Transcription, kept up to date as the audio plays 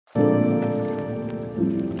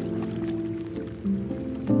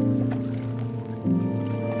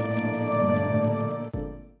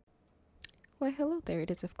there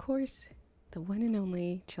it is, of course, the one and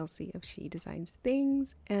only Chelsea of She Designs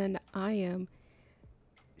Things, and I am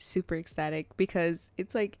super ecstatic because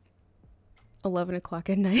it's like 11 o'clock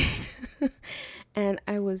at night and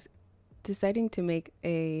I was deciding to make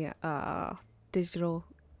a digital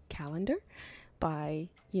calendar by,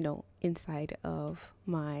 inside of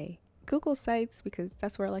my Google Sites, because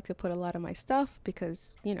that's where I like to put a lot of my stuff,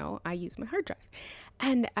 because, I use my hard drive.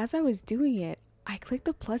 And as I was doing it, I clicked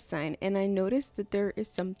the plus sign and I noticed that there is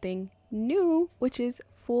something new, which is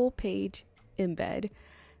full page embed.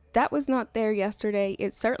 That was not there yesterday.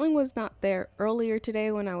 It certainly was not there earlier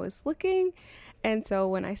today when I was looking. And so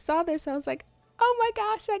when I saw this, I was like, oh my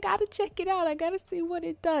gosh, I gotta check it out. I gotta see what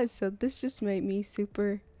it does. So this just made me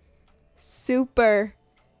super, super,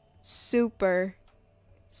 super,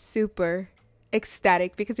 super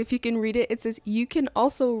ecstatic, because if you can read it, it says you can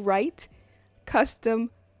also write custom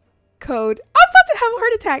code. I'm about to have a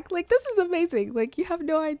heart attack. Like, this is amazing. Like, you have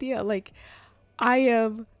no idea. Like,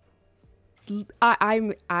 I'm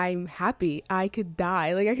happy. I could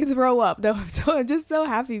die. Like, I could throw up. No, I'm just so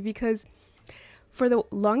happy, because for the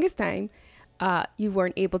longest time, you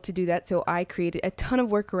weren't able to do that. So I created a ton of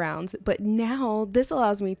workarounds, but now this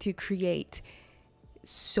allows me to create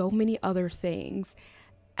so many other things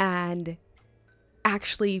and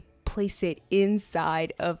actually place it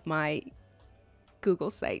inside of my Google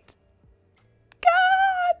site.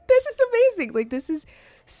 God, this is amazing. Like, this is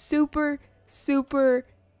super, super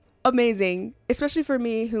amazing, especially for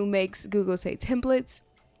me who makes Google site templates.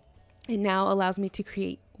 It now allows me to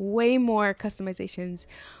create way more customizations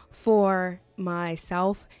for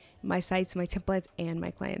myself, my sites, my templates, and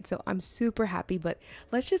my clients. So I'm super happy, but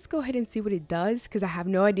let's just go ahead and see what it does, because I have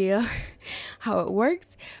no idea how it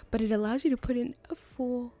works, but it allows you to put in a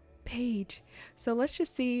full page. So let's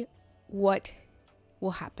just see what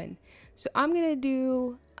will happen. So I'm gonna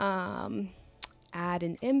do add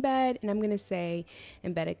an embed, and I'm gonna say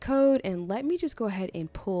embedded code, and let me just go ahead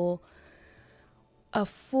and pull a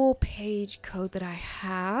full page code that I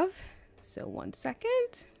have. So 1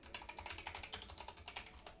 second.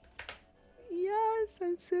 Yes,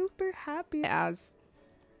 I'm super happy as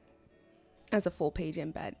a full page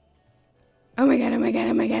embed. Oh my god, oh my god,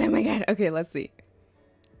 oh my god, oh my god. Okay, let's see.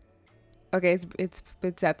 Okay, it's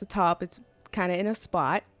at the top. It's kind of in a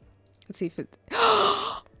spot. Let's see if it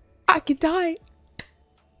I could die.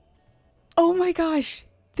 Oh my gosh.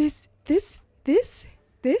 This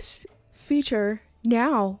feature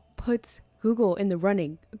now puts Google in the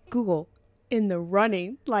running. Google in the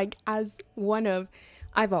running, like, as one of,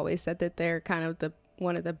 I've always said that they're kind of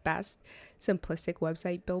one of the best simplistic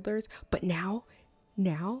website builders. But now,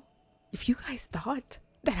 if you guys thought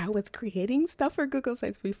that I was creating stuff for Google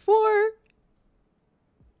Sites before,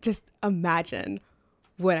 just imagine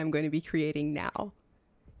what I'm going to be creating now.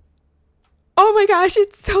 Oh my gosh,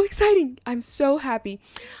 it's so exciting. I'm so happy.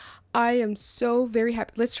 I am so very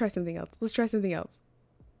happy. Let's try something else. Let's just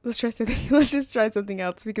try something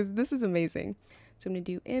else, because this is amazing. So I'm going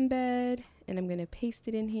to do embed, and I'm going to paste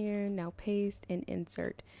it in here. Now paste and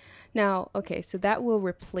insert. Now, okay, so that will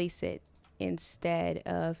replace it instead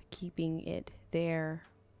of keeping it there,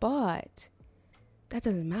 but that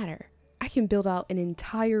doesn't matter. I can build out an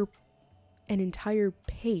entire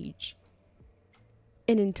page.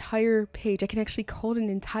 An entire page. I can actually code an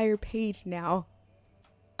entire page now.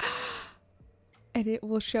 And it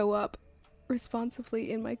will show up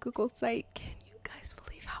responsively in my Google site. Can you guys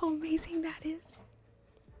believe how amazing that is?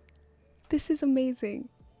 This is amazing.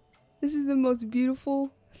 This is the most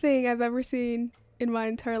beautiful thing I've ever seen in my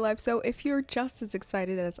entire life. So if you're just as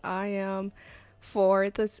excited as I am for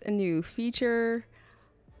this new feature,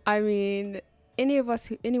 I mean,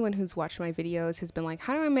 anyone who's watched my videos has been like,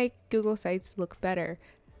 how do I make Google Sites look better?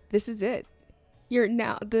 This is it.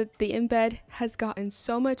 The embed has gotten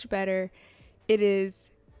so much better. It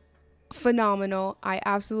is phenomenal. I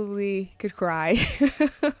absolutely could cry.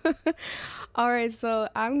 All right, so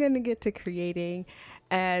I'm gonna get to creating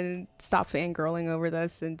and stop fangirling over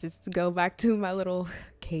this and just go back to my little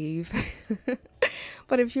cave.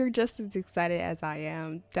 But if you're just as excited as I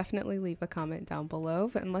am, definitely leave a comment down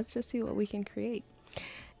below, and let's just see what we can create.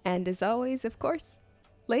 And as always, of course,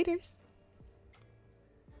 laters.